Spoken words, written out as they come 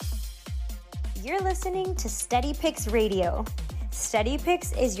You're listening to Steady Picks Radio. Steady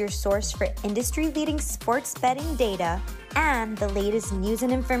Picks is your source for industry-leading sports betting data and the latest news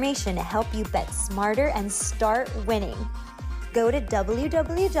and information to help you bet smarter and start winning. Go to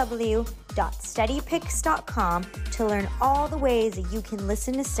www.steadypicks.com to learn all the ways that you can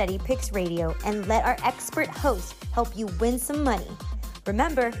listen to Steady Picks Radio and let our expert host help you win some money.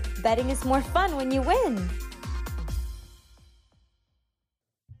 Remember, betting is more fun when you win.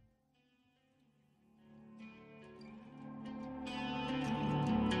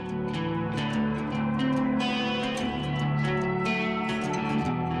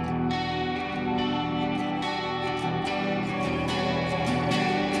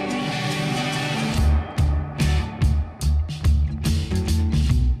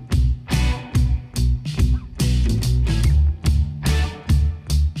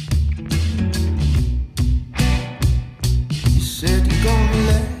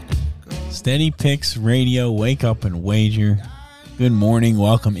 Steady Picks Radio, wake up and wager. Good morning,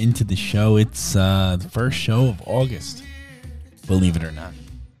 welcome into the show. It's the first show of August, believe it or not.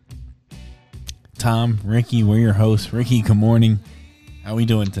 Tom, Ricky, we're your hosts. Ricky, good morning. How are we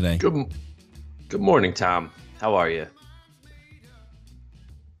doing today? Good morning, Tom. How are you?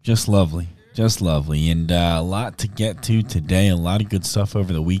 Just lovely, and a lot to get to today. A lot of good stuff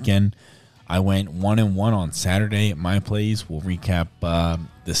over the weekend. I went 1-1 on Saturday at my plays. We'll recap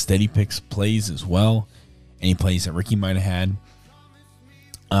the Steady Picks plays as well. Any plays that Ricky might have had.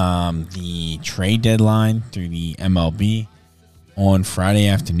 The trade deadline through the MLB on Friday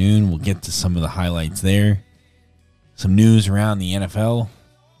afternoon. We'll get to some of the highlights there. Some news around the NFL.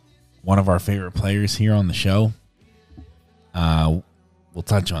 One of our favorite players here on the show. We'll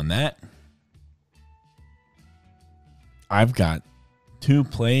touch on that. I've got 2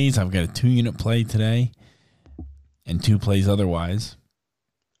 plays. I've got a 2-unit play today and 2 plays otherwise.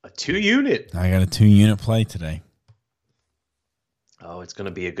 A 2-unit? I got a 2-unit play today. Oh, it's going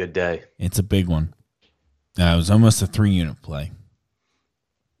to be a good day. It's a big one. It was almost a 3-unit play.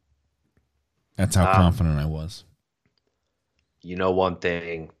 That's how confident I was. You know one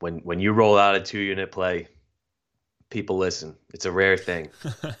thing, when you roll out a 2-unit play, people listen. It's a rare thing.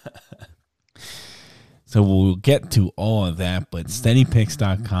 So we'll get to all of that, but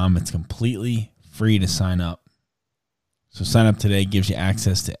steadypicks.com, it's completely free to sign up. So sign up today, gives you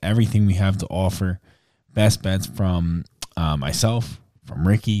access to everything we have to offer. Best bets from myself, from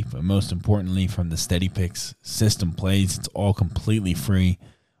Ricky, but most importantly from the Steady Picks system plays. It's all completely free.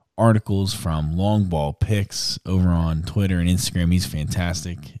 Articles from Long Ball Picks over on Twitter and Instagram. He's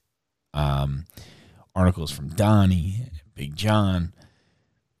fantastic. Articles from Donnie, Big John.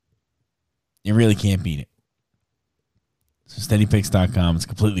 You really can't beat it. So steadypicks.com, it's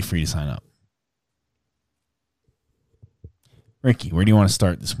completely free to sign up. Ricky, where do you want to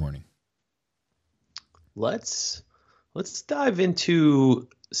start this morning? Let's dive into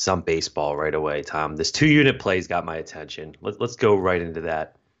some baseball right away, Tom. This 2-unit play's got my attention. Let's go right into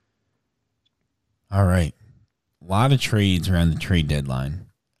that. All right. A lot of trades around the trade deadline.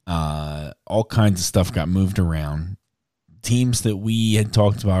 All kinds of stuff got moved around. Teams that we had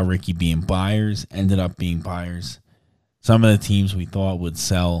talked about, Ricky, being buyers, ended up being buyers. Some of the teams we thought would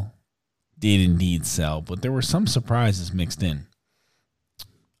sell did indeed sell, but there were some surprises mixed in.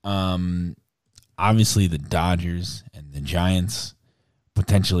 Obviously, the Dodgers and the Giants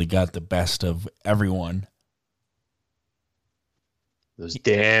potentially got the best of everyone. Those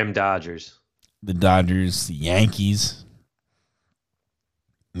damn Dodgers. The Dodgers, the Yankees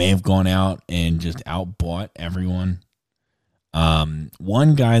may have gone out and just outbought everyone.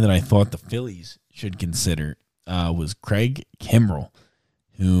 One guy that I thought the Phillies should consider was Craig Kimbrell,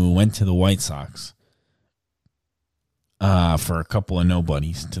 who went to the White Sox for a couple of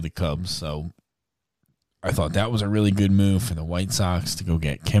nobodies to the Cubs. So I thought that was a really good move for the White Sox to go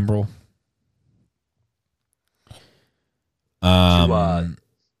get Kimbrell.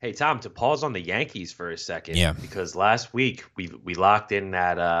 Hey, Tom, to pause on the Yankees for a second. Yeah. Because last week we locked in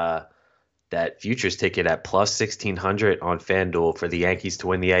that futures ticket at plus 1,600 on FanDuel for the Yankees to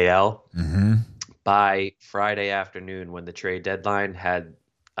win the AL. Mm-hmm. By Friday afternoon, when the trade deadline had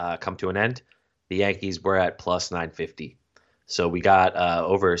come to an end, the Yankees were at plus 950. So we got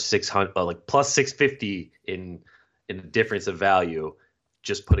over 600, like plus 650 in the difference of value,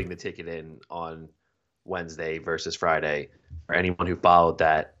 just putting the ticket in on Wednesday versus Friday. For anyone who followed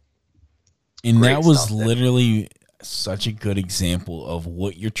that. And that was literally such a good example of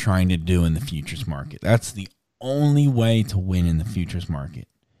what you're trying to do in the futures market. That's the only way to win in the futures market,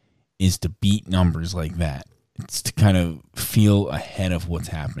 is to beat numbers like that. It's to kind of feel ahead of what's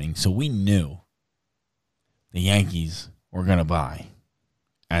happening. So we knew the Yankees were going to buy.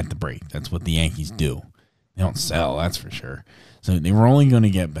 at the break. That's what the Yankees do. They don't sell, that's for sure. So they were only going to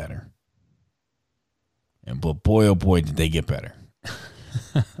get better. But boy, oh boy, did they get better.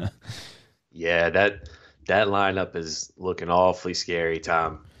 Yeah, that lineup is looking awfully scary,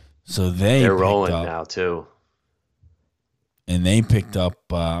 Tom. So they're rolling now too. And they picked up,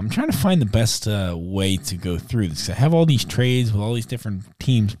 I'm trying to find the best way to go through this. I have all these trades with all these different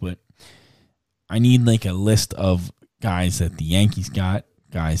teams, but I need like a list of guys that the Yankees got,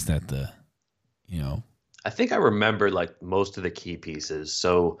 guys that I think I remember like most of the key pieces.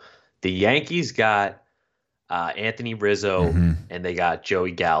 So the Yankees got Anthony Rizzo and they got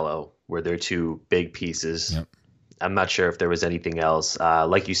Joey Gallo were their two big pieces. Yep. I'm not sure if there was anything else.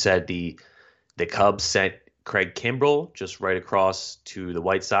 Like you said, the Cubs sent Craig Kimbrell just right across to the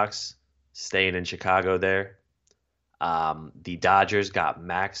White Sox, staying in Chicago there. The Dodgers got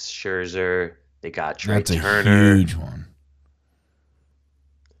Max Scherzer. They got Trey Turner. That's a huge one.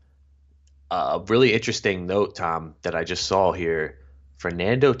 A really interesting note, Tom, that I just saw here.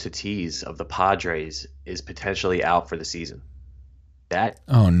 Fernando Tatis of the Padres is potentially out for the season. That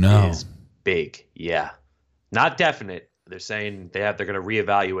is big. Yeah. Not definite. They're saying they're going to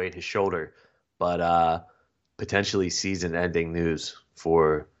reevaluate his shoulder, but potentially season-ending news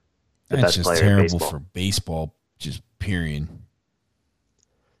for the best player in baseball. That's just terrible for baseball, just period.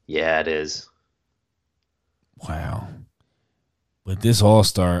 Yeah, it is. Wow. But this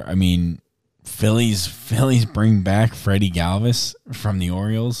All-Star, I mean, Phillies bring back Freddie Galvis from the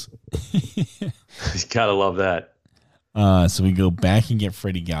Orioles. You gotta love that. So we go back and get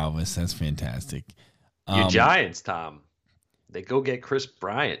Freddie Galvis. That's fantastic. Your Giants, Tom. They go get Chris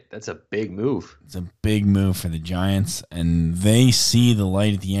Bryant. That's a big move. It's a big move for the Giants, and they see the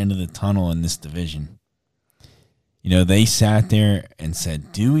light at the end of the tunnel in this division. You know, they sat there and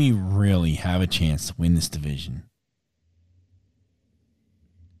said, do we really have a chance to win this division?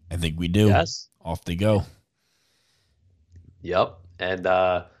 I think we do. Yes. Off they go. Yep. And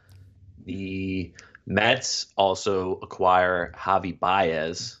the Mets also acquire Javi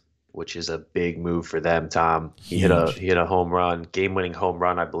Baez, which is a big move for them, Tom. He hit a home run, game-winning home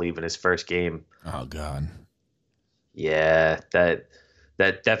run, I believe, in his first game. Oh, God. Yeah, that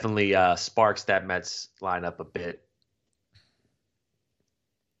definitely sparks that Mets lineup a bit.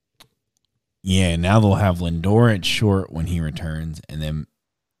 Yeah, now they'll have Lindor at short when he returns, and then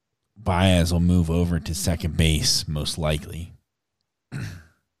Baez will move over to second base, most likely.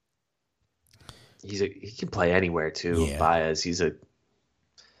 He can play anywhere, too, yeah. Baez. He's a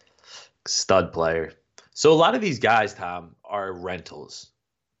stud player. So a lot of these guys, Tom, are rentals.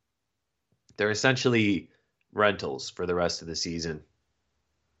 They're essentially rentals for the rest of the season.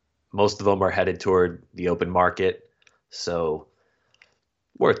 Most of them are headed toward the open market, so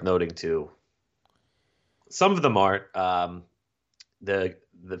worth noting, too. Some of them aren't.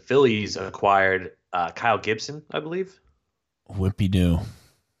 The Phillies acquired Kyle Gibson, I believe. Whippy-doo.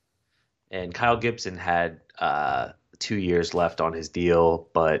 And Kyle Gibson had 2 years left on his deal,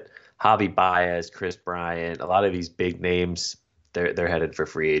 but Javi Baez, Chris Bryant, a lot of these big names, they're headed for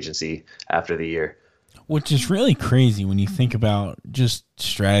free agency after the year. Which is really crazy when you think about just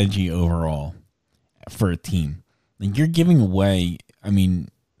strategy overall for a team. Like you're giving away, I mean,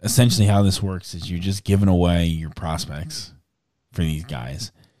 essentially how this works is you're just giving away your prospects for these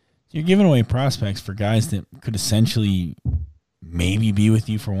guys. You're giving away prospects for guys that could essentially maybe be with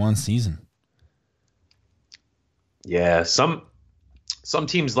you for one season. Yeah, some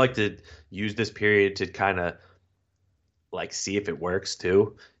teams like to use this period to kind of like see if it works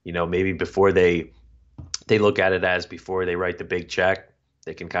too. You know, maybe before they look at it as before they write the big check,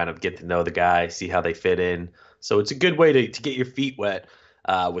 they can kind of get to know the guy, see how they fit in. So it's a good way to get your feet wet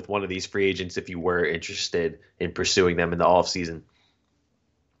with one of these free agents if you were interested in pursuing them in the off season.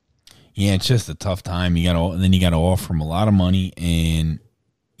 Yeah, it's just a tough time. You got to offer them a lot of money and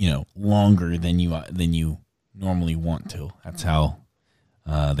longer than you normally want to. That's how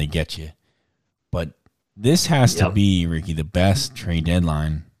they get you. But this has to be, Ricky, the best trade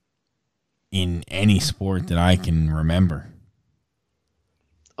deadline in any sport that I can remember.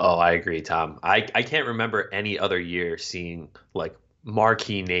 Oh, I agree, Tom. I can't remember any other year seeing like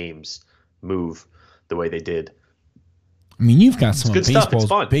marquee names move the way they did. I mean, you've got some of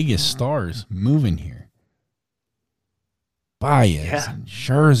baseball's biggest stars moving here. Baez and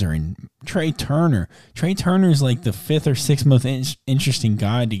Scherzer and Trey Turner. Trey Turner's like the fifth or sixth most interesting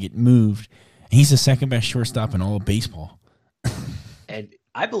guy to get moved. And he's the second best shortstop in all of baseball. And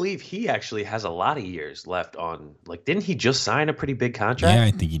I believe he actually has a lot of years left on. Like, didn't he just sign a pretty big contract? Yeah, I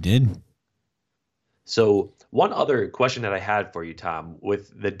think he did. So one other question that I had for you, Tom,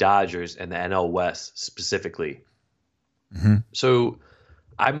 with the Dodgers and the NL West specifically. Mm-hmm. So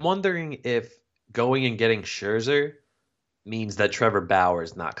I'm wondering if going and getting Scherzer means that Trevor Bauer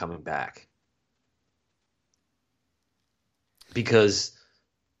is not coming back. Because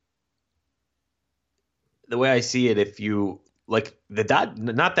the way I see it, if you like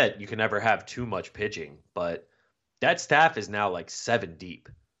not that you can ever have too much pitching, but that staff is now like 7 deep.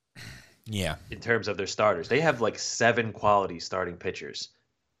 Yeah. In terms of their starters. They have like 7 quality starting pitchers.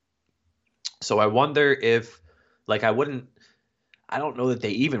 So I wonder if, like, I don't know that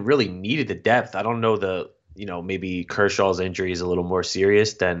they even really needed the depth. I don't know maybe Kershaw's injury is a little more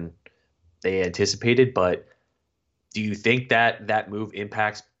serious than they anticipated, but do you think that that move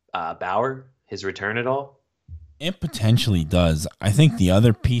impacts Bauer, his return at all? It potentially does. I think the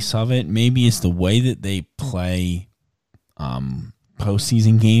other piece of it maybe is the way that they play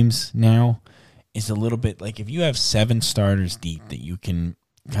postseason games now is a little bit like if you have 7 starters deep that you can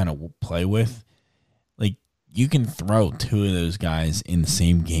kind of play with, like you can throw 2 of those guys in the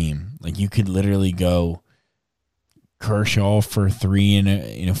same game. Like you could literally go Kershaw for 3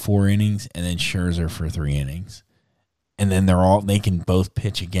 in 4 innings and then Scherzer for 3 innings. And then they can both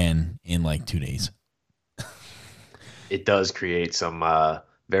pitch again in like 2 days. It does create some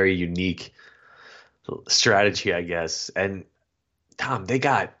very unique strategy, I guess. And Tom, they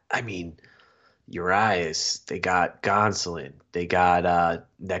got, Urias, they got Gonsolin, they got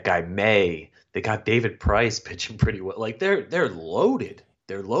that guy May, they got David Price pitching pretty well. Like they're loaded.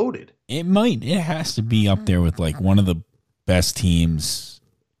 They're loaded. It has to be up there with like one of the best teams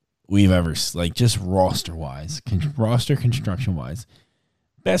we've ever, like just roster wise, roster construction wise,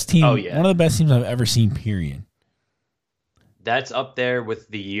 best team. Oh yeah, one of the best teams I've ever seen. Period. That's up there with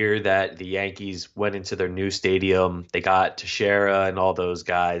the year that the Yankees went into their new stadium. They got Teixeira and all those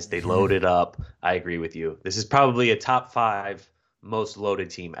guys. They loaded up. I agree with you. This is probably a top 5 most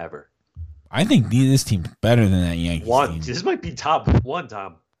loaded team ever. I think this team's better than that Yankees team. This might be top 1,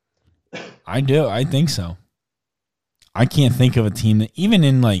 Tom. I do. I think so. I can't think of a team that even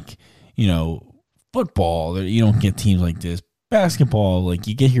in like, football, you don't get teams like this. Basketball, like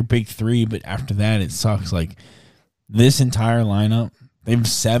you get your big 3, but after that it sucks. Like this entire lineup, they have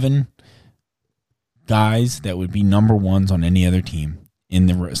 7 guys that would be number 1s on any other team in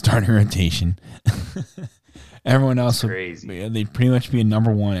the starting rotation. Everyone else they'd pretty much be a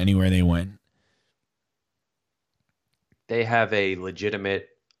number 1 anywhere they went. They have a legitimate,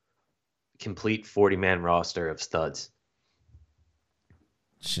 complete 40-man roster of studs.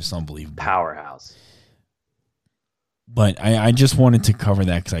 It's just unbelievable. Powerhouse. But I just wanted to cover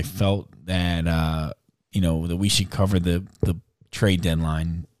that because I felt that that we should cover the trade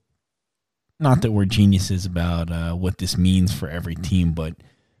deadline. Not that we're geniuses about what this means for every team, but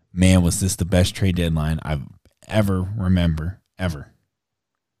man, was this the best trade deadline I've ever remember, ever.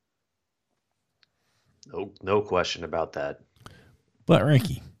 No question about that. But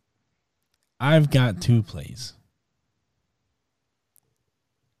Ricky, I've got 2 plays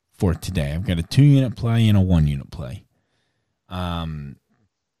for today. I've got a 2-unit play and a 1-unit play.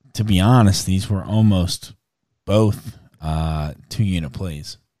 To be honest, these were almost both 2-unit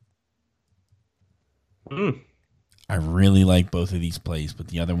plays. I really like both of these plays, but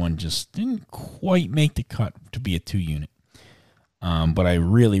the other one just didn't quite make the cut to be a 2-unit. But I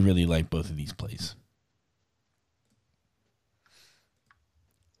really, really like both of these plays.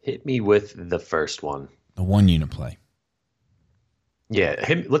 Hit me with the first one. The 1-unit play. Yeah,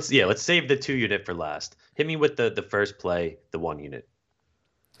 let's save the 2-unit for last. Hit me with the first play, the 1-unit.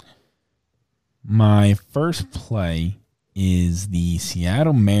 My first play is the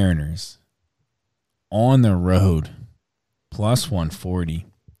Seattle Mariners on the road, plus 140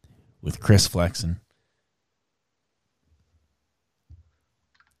 with Chris Flexen.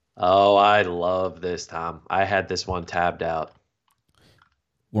 Oh, I love this, Tom. I had this one tabbed out.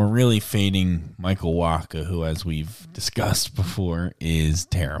 We're really fading Michael Wacha, who, as we've discussed before, is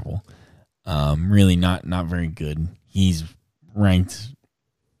terrible. Really not very good. He's ranked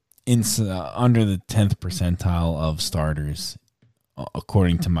under the 10th percentile of starters,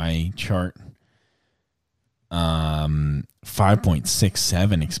 according to my chart.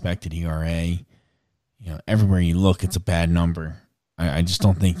 5.67 expected ERA. Everywhere you look, it's a bad number. I just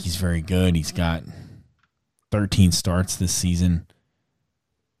don't think he's very good. He's got 13 starts this season.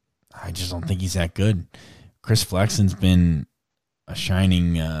 I just don't think he's that good. Chris Flexen's been a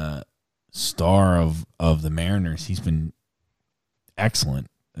shining star of the Mariners. He's been excellent.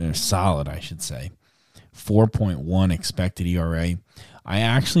 They're solid, I should say. 4.1 expected ERA. I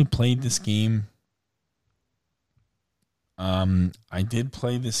actually played this game. I did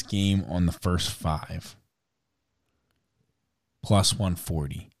play this game on the first 5. Plus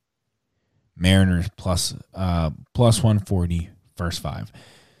 140. Mariners plus 140. first 5.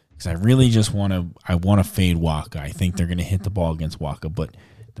 Because I really just want to fade Waka. I think they're going to hit the ball against Waka, but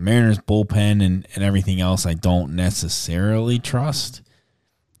the Mariners bullpen and everything else I don't necessarily trust.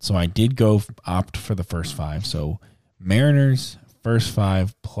 So I did opt for the first 5. So Mariners first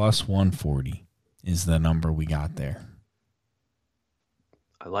 5 plus 140 is the number we got there.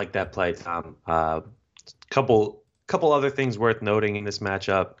 I like that play, Tom. Couple other things worth noting in this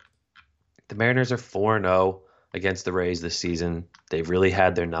matchup. The Mariners are 4-0 against the Rays this season. They've really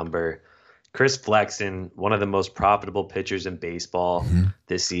had their number. Chris Flexen, one of the most profitable pitchers in baseball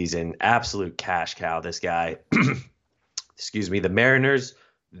this season. Absolute cash cow, this guy. Excuse me. The Mariners,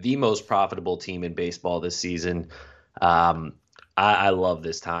 the most profitable team in baseball this season. I love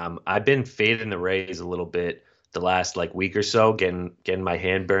this, Tom. I've been fading the Rays a little bit the last week or so, getting my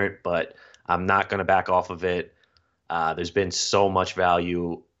hand burnt, but I'm not going to back off of it. There's been so much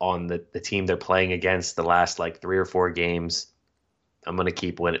value on the team they're playing against the last 3 or 4 games. I'm going to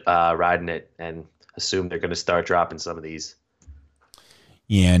keep riding it and assume they're going to start dropping some of these.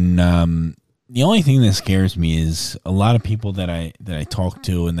 Yeah, and the only thing that scares me is a lot of people that I talk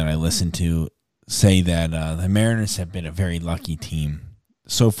to and that I listen to say that the Mariners have been a very lucky team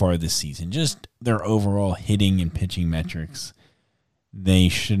so far this season. Just their overall hitting and pitching metrics, they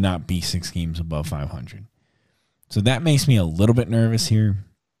should not be 6 games above 500. So that makes me a little bit nervous here,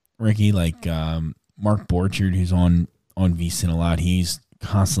 Ricky. Mark Borchard, who's on VSiN a lot, he's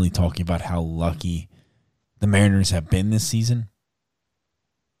constantly talking about how lucky the Mariners have been this season.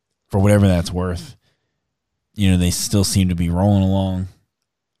 For whatever that's worth, they still seem to be rolling along.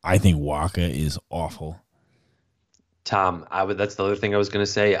 I think Waka is awful. Tom, that's the other thing I was going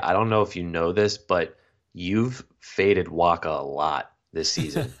to say. I don't know if you know this, but you've faded Waka a lot this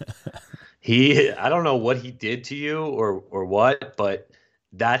season. I don't know what he did to you or what, but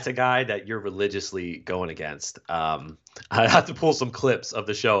that's a guy that you're religiously going against. I have to pull some clips of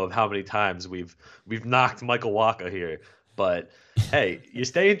the show of how many times we've knocked Michael Waka here. But hey, you're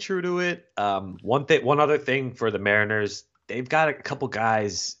staying true to it. One other thing for the Mariners, they've got a couple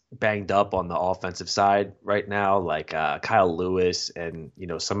guys banged up on the offensive side right now, like Kyle Lewis, and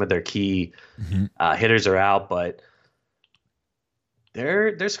some of their key hitters are out, but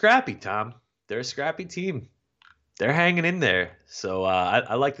they're scrappy, Tom. They're a scrappy team. They're hanging in there. So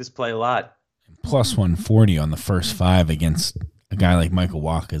I like this play a lot. Plus 140 on the first 5 against a guy like Michael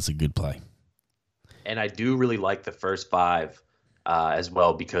Waka is a good play. And I do really like the first 5 as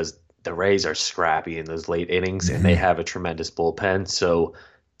well, because the Rays are scrappy in those late innings and they have a tremendous bullpen. So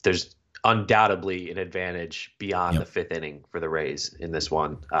there's undoubtedly an advantage beyond the 5th inning for the Rays in this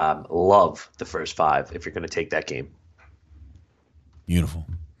one. Love the first 5 if you're going to take that game. Beautiful.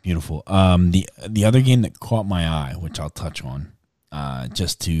 The other game that caught my eye, which I'll touch on,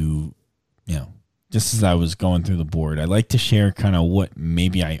 just as I was going through the board, I like to share kind of what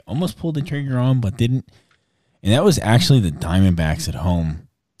maybe I almost pulled the trigger on but didn't, and that was actually the Diamondbacks at home,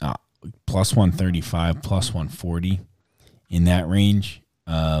 plus 135, plus 140 in that range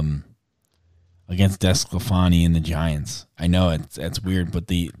against Desclafani and the Giants. I know that's weird, but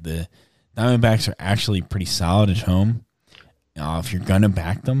the Diamondbacks are actually pretty solid at home. If you're going to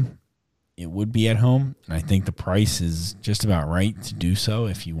back them, it would be at home. And I think the price is just about right to do so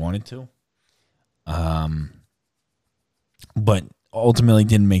if you wanted to. But ultimately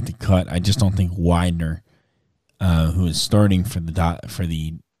didn't make the cut. I just don't think Widener, who is starting for the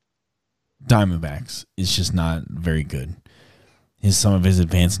Diamondbacks, is just not very good. Some of his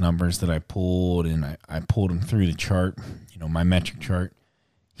advanced numbers that I pulled, and I pulled him through the chart, my metric chart,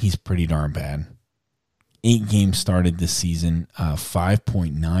 he's pretty darn bad. 8 games started this season,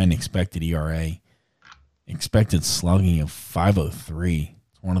 5.9 expected ERA, expected slugging of 503.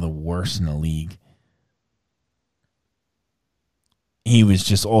 It's one of the worst in the league. He was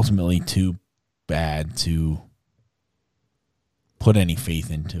just ultimately too bad to put any faith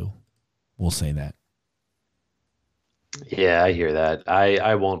into. We'll say that. Yeah, I hear that.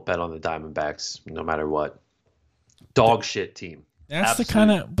 I won't bet on the Diamondbacks no matter what. Dog shit team. That's absolute the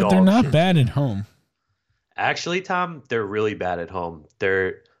kind of, but they're not bad at home. Actually, Tom, they're really bad at home.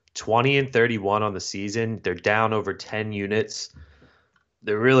 They're 20-31 on the season. They're down over 10 units.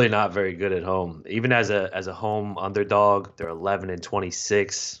 They're really not very good at home. Even as a home underdog, they're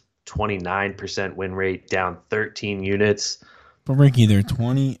 11-26, 29% win rate, down 13 units. But Ricky, they're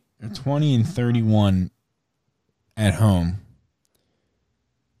 20-31 at home.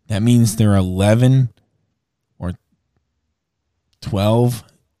 That means they're 11 or 12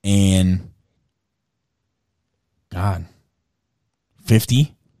 and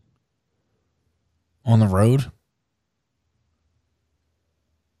 50 on the road.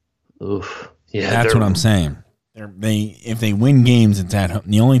 Oof. Yeah, that's what I'm saying. If they win games, it's at home.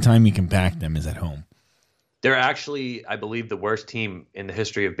 The only time you can back them is at home. They're actually, I believe, the worst team in the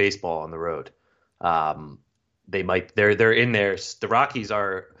history of baseball on the road. They're in there. The Rockies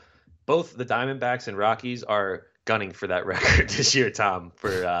are, both the Diamondbacks and Rockies are gunning for that record this year, Tom,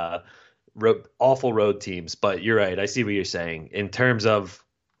 for awful road teams. But you're right. I see what you're saying. In terms of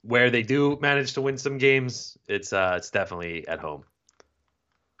where they do manage to win some games, it's definitely at home.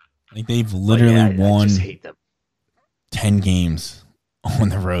 Like they've literally won I just hate them. 10 games on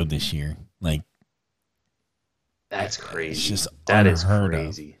the road this year. Like, that's crazy. It's just that is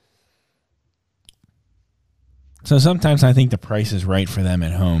crazy. So sometimes I think the price is right for them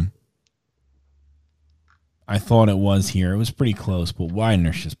at home. I thought it was here. It was pretty close, but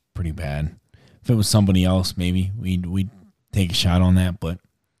Widener's just pretty bad. If it was somebody else, maybe we'd take a shot on that, but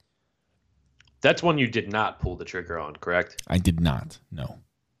that's one you did not pull the trigger on, correct? I did not. No.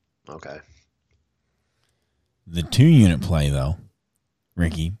 Okay. The 2-unit play, though,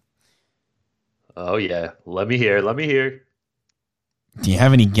 Ricky. Oh yeah, let me hear. Do you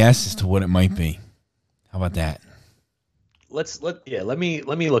have any guess as to what it might be? How about that? Let me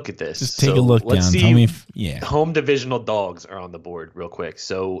look at this. Just take a look down. See, tell me if home divisional dogs are on the board real quick.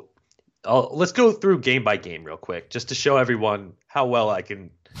 So let's go through game by game real quick, just to show everyone how well I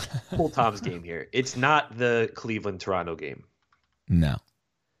can pull Tom's game here. It's not the Cleveland-Toronto game. No.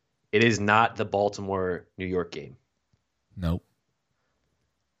 It is not the Baltimore-New York game. Nope.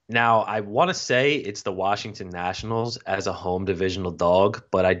 Now, I want to say it's the Washington Nationals as a home divisional dog,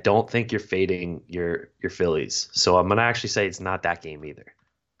 but I don't think you're fading your Phillies. So I'm going to actually say it's not that game either.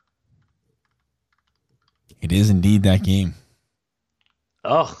 It is indeed that game.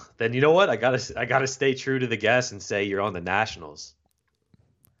 Oh, then you know what? I gotta stay true to the guess and say you're on the Nationals.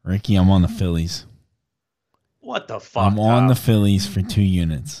 Ricky, I'm on the Phillies. What the fuck? I'm on the Phillies for 2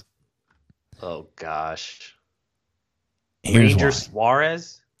 units. Oh gosh. Here's Ranger why.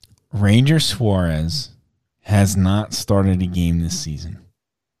 Suarez? Ranger Suarez has not started a game this season.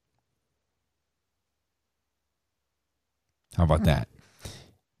 How about that?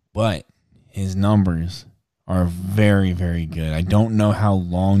 But his numbers are very, very good. I don't know how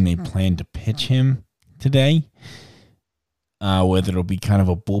long they plan to pitch him today. Whether it'll be kind of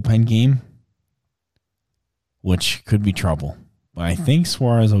a bullpen game, which could be trouble. But I think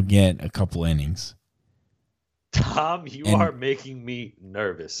Suarez will get a couple innings. Tom, you are making me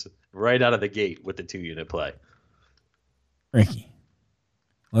nervous right out of the gate with the 2-unit play. Ricky,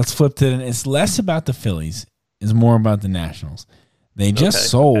 let's flip to it. It's less about the Phillies. It's more about the Nationals. They just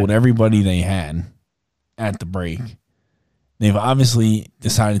sold everybody they had at the break. They've obviously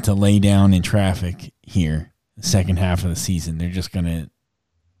decided to lay down in traffic here the second half of the season. They're just gonna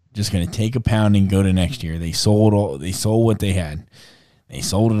take a pounding, go to next year. They sold what they had. They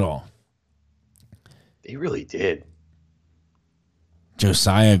sold it all. They really did.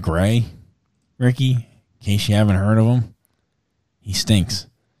 Josiah Gray, Ricky, in case you haven't heard of him, he stinks.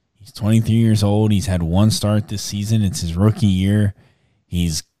 He's 23 years old. He's had 1 start this season. It's his rookie year.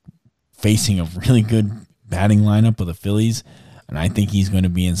 He's facing a really good batting lineup with the Phillies, and I think he's going to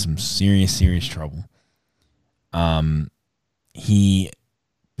be in some serious, serious trouble. He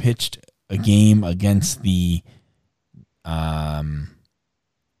pitched a game against the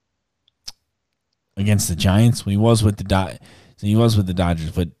Giants. He was with the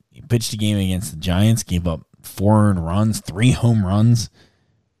Dodgers, but he pitched a game against the Giants, gave up 4 earned runs, 3 home runs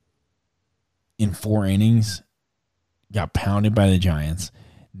in 4 innings, got pounded by the Giants.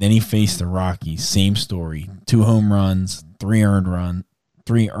 Then he faced the Rockies, same story, 2 home runs, 3 earned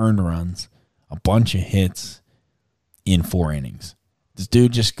runs, a bunch of hits in 4 innings. This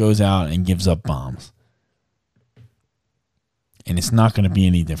dude just goes out and gives up bombs. And it's not going to be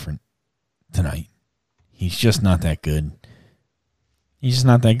any different tonight. He's just not that good. He's just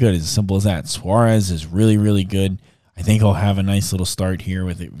not that good. It's as simple as that. Suarez is really, really good. I think he'll have a nice little start here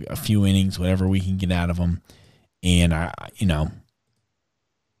with a few innings, whatever we can get out of him. And,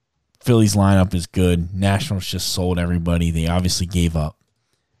 Phillies lineup is good. Nationals just sold everybody. They obviously gave up.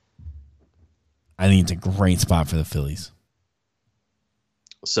 I think it's a great spot for the Phillies.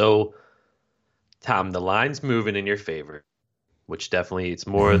 So, Tom, the line's moving in your favor, which definitely it's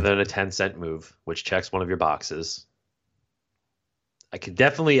more than a 10-cent move, which checks one of your boxes. I could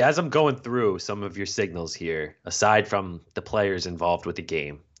definitely, as I'm going through some of your signals here, aside from the players involved with the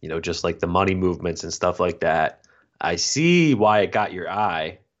game, just like the money movements and stuff like that, I see why it got your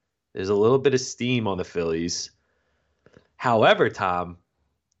eye. There's a little bit of steam on the Phillies. However, Tom,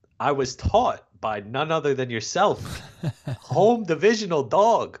 I was taught by none other than yourself. Home divisional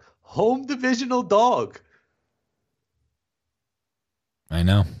dog. Home divisional dog. I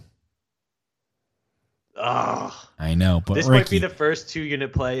know. Ugh. I know, but This Ricky, might be the first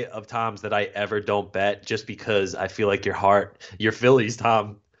 2-unit play of Tom's that I ever don't bet, just because I feel like your Phillies,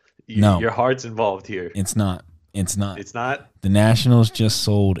 Tom. No. Your heart's involved here. it's not. It's not. It's not? The Nationals just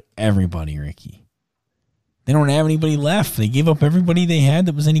sold everybody, Ricky. They don't have anybody left. They gave up everybody they had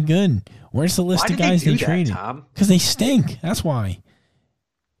that was any good. Where's the list Why of did they guys do they that, traded? Tom? Because they stink. That's why.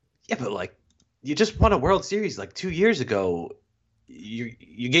 Yeah, but like, you just won a World Series like 2 years ago.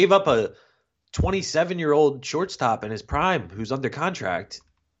 You gave up a 27-year-old shortstop in his prime who's under contract.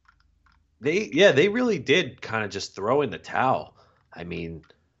 They really did kind of just throw in the towel. I mean,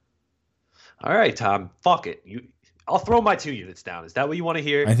 all right, Tom, fuck it. I'll throw my 2 units down. Is that what you want to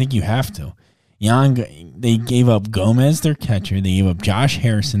hear? I think you have to. They gave up Gomez, their catcher. They gave up Josh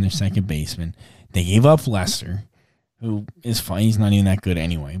Harrison, their second baseman. They gave up Lester, who is fine. He's not even that good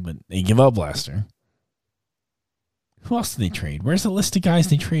anyway, but they give up Lester. Who else did they trade? Where's the list of guys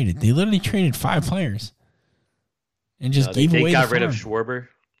they traded? They literally traded 5 players and just gave away. They got the rid of farm. Schwarber.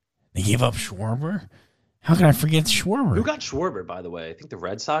 They gave up Schwarber? How can I forget Schwarber? Who got Schwarber, by the way? I think the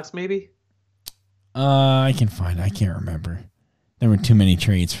Red Sox, maybe? I can't remember. There were too many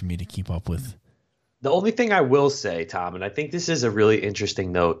trades for me to keep up with. The only thing I will say, Tom, and I think this is a really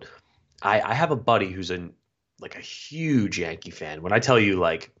interesting note, I have a buddy who's a huge Yankee fan. When I tell you,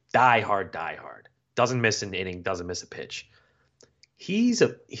 like, die hard, doesn't miss an inning, doesn't miss a pitch.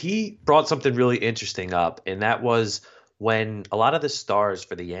 He brought something really interesting up, and that was when a lot of the stars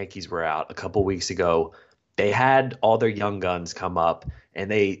for the Yankees were out a couple weeks ago. They had all their young guns come up,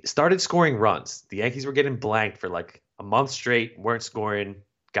 and they started scoring runs. The Yankees were getting blanked for like a month straight, weren't scoring.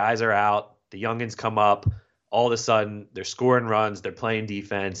 Guys are out. The youngins come up. All of a sudden, they're scoring runs. They're playing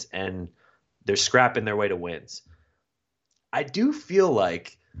defense, and they're scrapping their way to wins. I do feel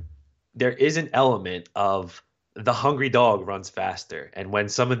like there is an element of the hungry dog runs faster. And when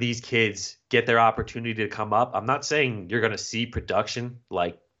some of these kids get their opportunity to come up, I'm not saying you're going to see production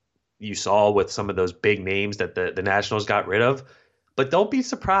like you saw with some of those big names that the Nationals got rid of. But don't be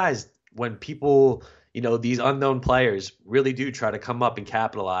surprised when people, these unknown players really do try to come up and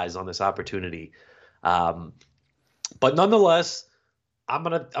capitalize on this opportunity. But nonetheless, I'm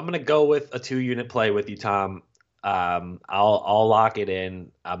gonna go with a 2-unit play with you, Tom. I'll lock it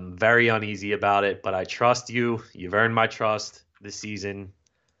in. I'm very uneasy about it, but I trust you. You've earned my trust this season,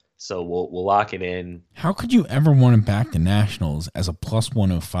 so we'll lock it in. How could you ever want to back the Nationals as a plus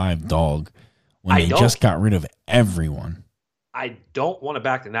 105 dog when they just got rid of everyone? I don't want to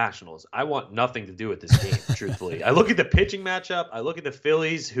back the Nationals. I want nothing to do with this game, truthfully. I look at the pitching matchup. I look at the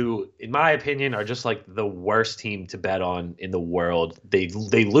Phillies, who, in my opinion, are just like the worst team to bet on in the world. They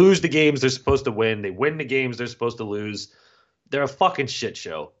lose the games they're supposed to win. They win the games they're supposed to lose. They're a fucking shit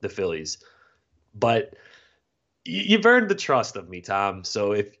show, the Phillies. But you've earned the trust of me, Tom.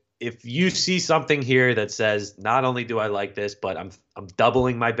 So if you see something here that says, not only do I like this, but I'm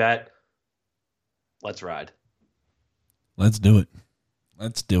doubling my bet, let's ride. Let's do it.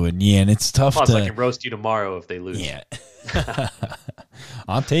 Yeah, and it's tough. Plus, I can roast you tomorrow if they lose. Yeah.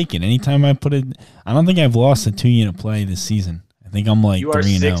 I'll take it. Anytime I put it, I don't think I've lost a 2-unit play this season. I think I'm like 3-0. You are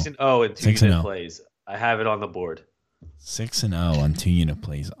 6-0 in 2-unit plays. I have it on the board. 6-0 on 2-unit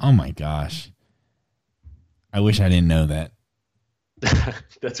plays. Oh my gosh. I wish I didn't know that.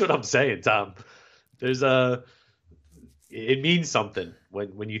 That's what I'm saying, Tom. It means something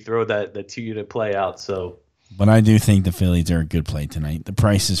when you throw that 2-unit play out. So. But I do think the Phillies are a good play tonight. The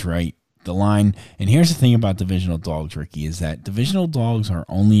price is right. The line. And here's the thing about divisional dogs, Ricky, is that divisional dogs are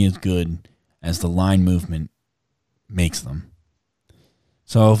only as good as the line movement makes them.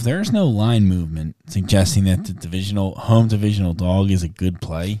 So if there's no line movement suggesting that the home divisional dog is a good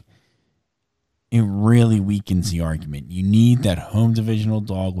play, it really weakens the argument. You need that home divisional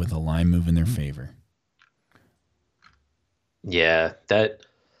dog with a line move in their favor. Yeah,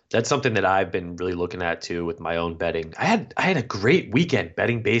 that's something that I've been really looking at too with my own betting. I had a great weekend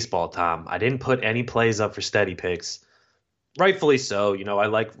betting baseball, Tom. I didn't put any plays up for steady picks. Rightfully so. I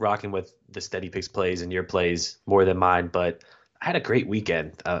like rocking with the steady picks plays and your plays more than mine, but I had a great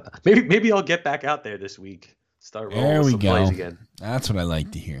weekend. Maybe I'll get back out there this week. Start rolling some plays again. That's what I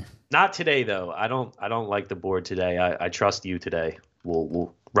like to hear. Not today though. I don't like the board today. I trust you today.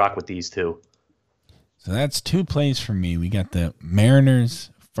 We'll rock with these two. So that's 2 plays for me. We got the Mariners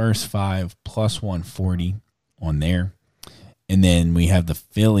first 5 plus 140 on there. And then we have the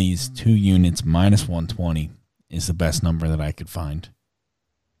Phillies 2 units minus 120 is the best number that I could find.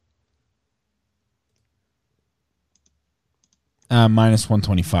 Minus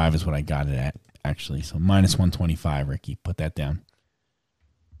 125 is what I got it at, actually. So minus 125, Ricky. Put that down.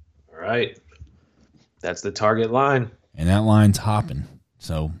 All right. That's the target line. And that line's hopping.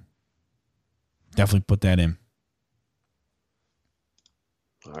 So definitely put that in.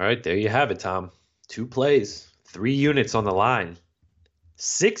 All right, there you have it, Tom. 2 plays, 3 units on the line,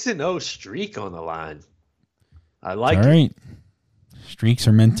 6-0 streak on the line. I like it. All right. Streaks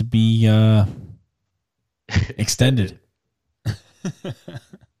are meant to be extended.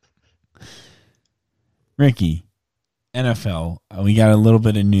 Ricky, NFL, we got a little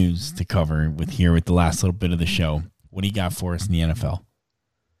bit of news to cover with the last little bit of the show. What do you got for us in the NFL?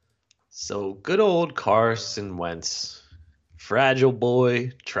 So good old Carson Wentz, fragile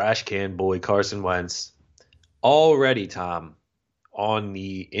boy, trash can boy Carson Wentz, already, Tom, on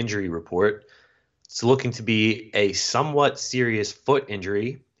the injury report. It's looking to be a somewhat serious foot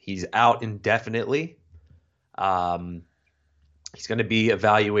injury. He's out indefinitely. He's going to be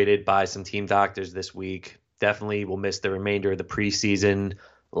evaluated by some team doctors this week. Definitely will miss the remainder of the preseason,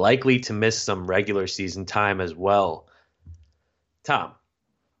 likely to miss some regular season time as well. Tom,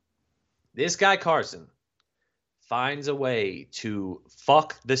 this guy Carson finds a way to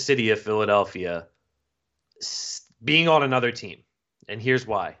fuck the city of Philadelphia being on another team. And here's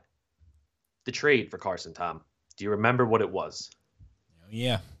why. The trade for Carson, Tom. Do you remember what it was? Oh,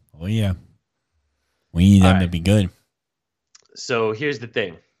 yeah. We need them to be good. So here's the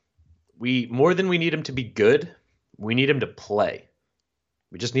thing. More than we need him to be good, we need him to play.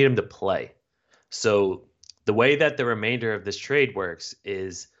 We just need him to play. So the way that the remainder of this trade works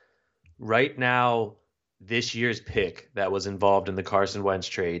is right now, this year's pick that was involved in the Carson Wentz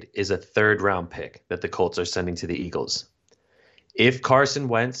trade is a 3rd-round pick that the Colts are sending to the Eagles. If Carson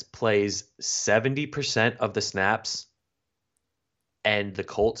Wentz plays 70% of the snaps and the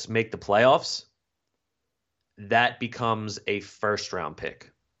Colts make the playoffs, that becomes a 1st-round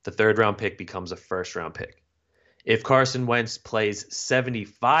pick. The 3rd-round pick becomes a 1st-round pick. If Carson Wentz plays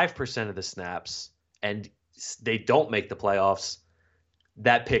 75% of the snaps and they don't make the playoffs,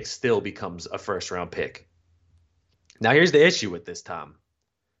 that pick still becomes a 1st-round pick. Now, here's the issue with this, Tom.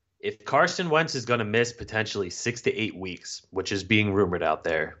 If Carson Wentz is going to miss potentially 6 to 8 weeks, which is being rumored out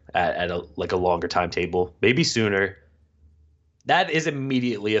there at a longer timetable, maybe sooner, that is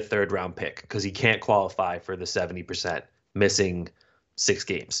immediately a 3rd-round pick because he can't qualify for the 70%, missing 6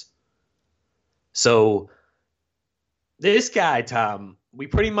 games. So this guy, Tom, we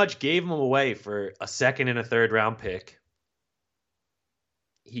pretty much gave him away for a 2nd and a 3rd-round pick.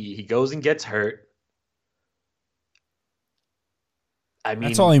 He goes and gets hurt. I mean,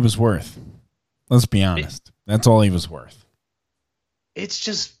 that's all he was worth. Let's be honest. That's all he was worth. It's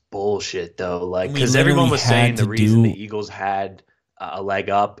just bullshit, though. Like, because everyone was saying the reason the Eagles had a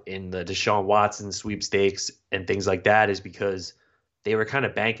leg up in the Deshaun Watson sweepstakes and things like that is because they were kind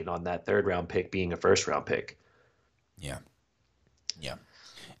of banking on that 3rd-round pick being a 1st-round pick. Yeah.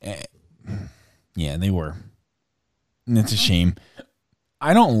 Yeah, they were. And it's a shame.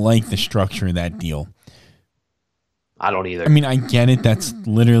 I don't like the structure of that deal. I don't either. I mean, I get it. That's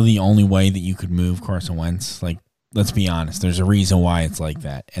literally the only way that you could move Carson Wentz. Like, let's be honest. There's a reason why it's like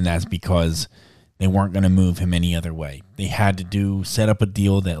that, and that's because they weren't going to move him any other way. They had to set up a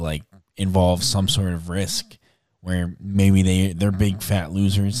deal that like involves some sort of risk, where maybe they're big fat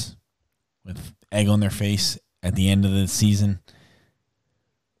losers with egg on their face at the end of the season.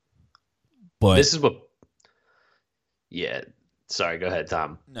 But this is what. Yeah, sorry. Go ahead,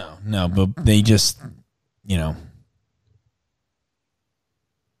 Tom. No, but they just, they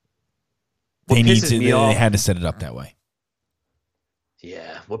had to set it up that way.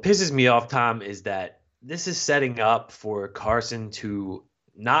 Yeah. What pisses me off, Tom, is that this is setting up for Carson to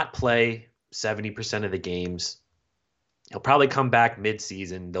not play 70% of the games. He'll probably come back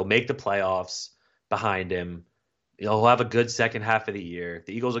mid-season. They'll make the playoffs behind him. He'll have a good second half of the year.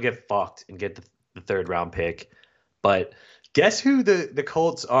 The Eagles will get fucked and get the 3rd-round pick. But guess who the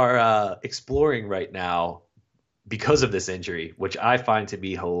Colts are exploring right now because of this injury, which I find to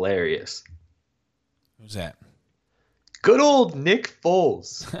be hilarious. Who's that? Good old Nick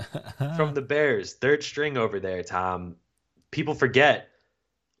Foles from the Bears, 3rd string over there, Tom. People forget,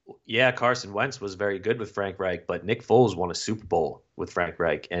 yeah, Carson Wentz was very good with Frank Reich, but Nick Foles won a Super Bowl with Frank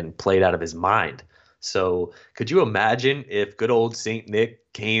Reich and played out of his mind. So could you imagine if good old St.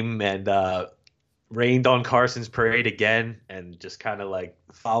 Nick came and rained on Carson's parade again and just kind of like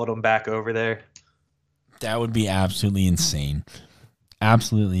followed him back over there? That would be absolutely insane.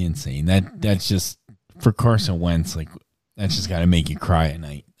 Absolutely insane. That's just, for Carson Wentz, like, that's just got to make you cry at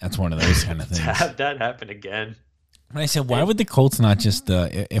night. That's one of those kind of things. To have that happen again. And I said, why would the Colts not just,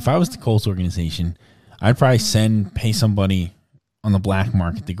 if I was the Colts organization, I'd probably pay somebody on the black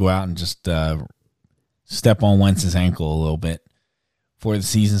market to go out and just step on Wentz's ankle a little bit before the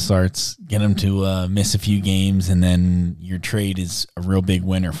season starts, get him to miss a few games, and then your trade is a real big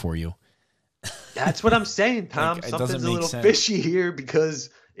winner for you. That's what I'm saying, Tom. Like, Something's a little fishy here because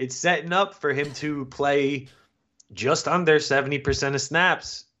it's setting up for him to play just under 70% of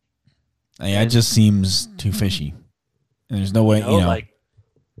snaps. It just seems too fishy. And there's no way, like,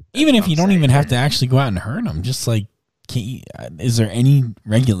 even if you don't even have to actually go out and hurt him, just like, is there any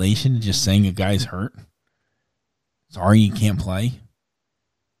regulation to just saying a guy's hurt? Sorry, you can't play.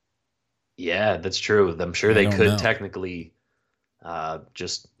 Yeah, that's true. I'm sure they could technically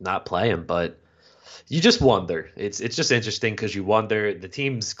just not play him, but you just wonder. It's just interesting because you wonder. The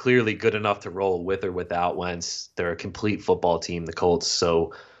team's clearly good enough to roll with or without Wentz. They're a complete football team, the Colts.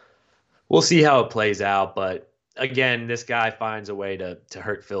 So we'll see how it plays out. But again, this guy finds a way to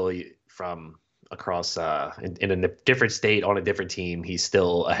hurt Philly from across in a different state on a different team. He's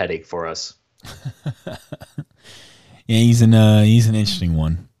still a headache for us. Yeah, he's an interesting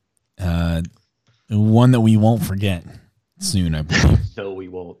one. One that we won't forget soon, I believe. No, we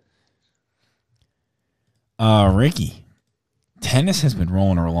won't. Ricky, tennis has been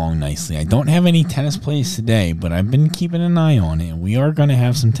rolling along nicely. I don't have any tennis plays today, but I've been keeping an eye on it, and we are going to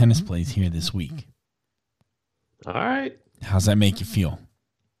have some tennis plays here this week. All right. How's that make you feel?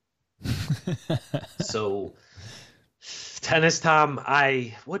 So, tennis, Tom,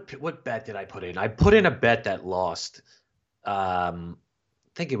 what bet did I put in? I put in a bet that lost. I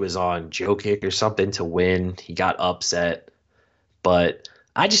think it was on Joe Kick or something to win. He got upset, but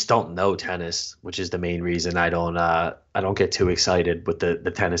I just don't know tennis, which is the main reason I don't get too excited with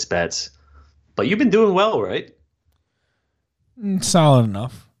the tennis bets. But you've been doing well, right? Solid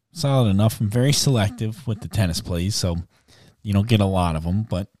enough. I'm very selective with the tennis plays, so you don't get a lot of them,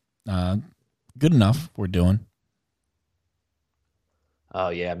 but good enough we're doing. Oh,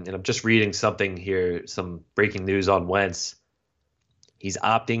 yeah, and I'm just reading something here, some breaking news on Wentz. He's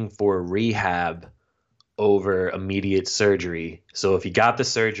opting for rehab over immediate surgery. So if he got the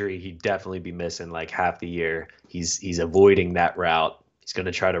surgery, he'd definitely be missing like half the year. He's avoiding that route. He's going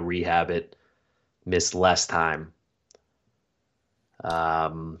to try to rehab it, miss less time.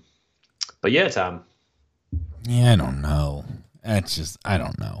 But yeah, Tom. Yeah, I don't know. I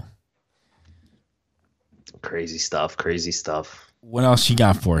don't know. Crazy stuff. What else you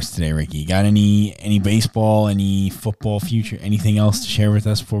got for us today, Ricky? Got any baseball, any football future, anything else to share with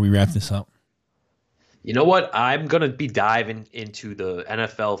us before we wrap this up? You know what? I'm going to be diving into the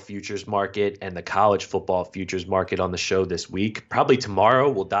NFL futures market and the college football futures market on the show this week. Probably tomorrow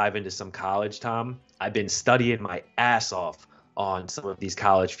we'll dive into some college, Tom. I've been studying my ass off on some of these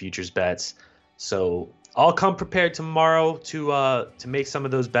college futures bets. So I'll come prepared tomorrow to make some of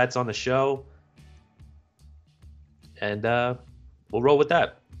those bets on the show. And we'll roll with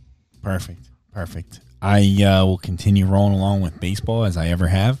that. Perfect. I will continue rolling along with baseball as I ever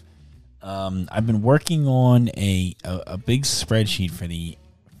have. I've been working on a big spreadsheet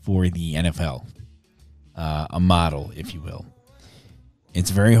for the NFL, a model, if you will.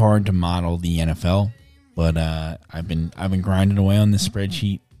 It's very hard to model the NFL, but I've been grinding away on this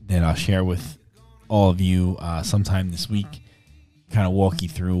spreadsheet that I'll share with all of you sometime this week. Kind of walk you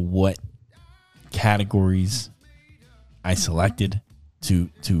through what categories I selected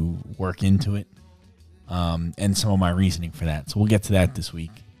to work into it, and some of my reasoning for that. So we'll get to that this week,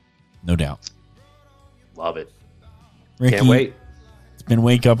 no doubt. Love it. Ricky, can't wait. It's been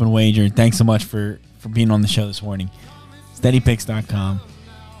Wake Up and Wager. Thanks so much for being on the show this morning. SteadyPicks.com,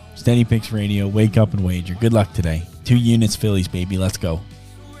 Steady Picks Radio, Wake Up and Wager. Good luck today. 2 units, Phillies, baby. Let's go.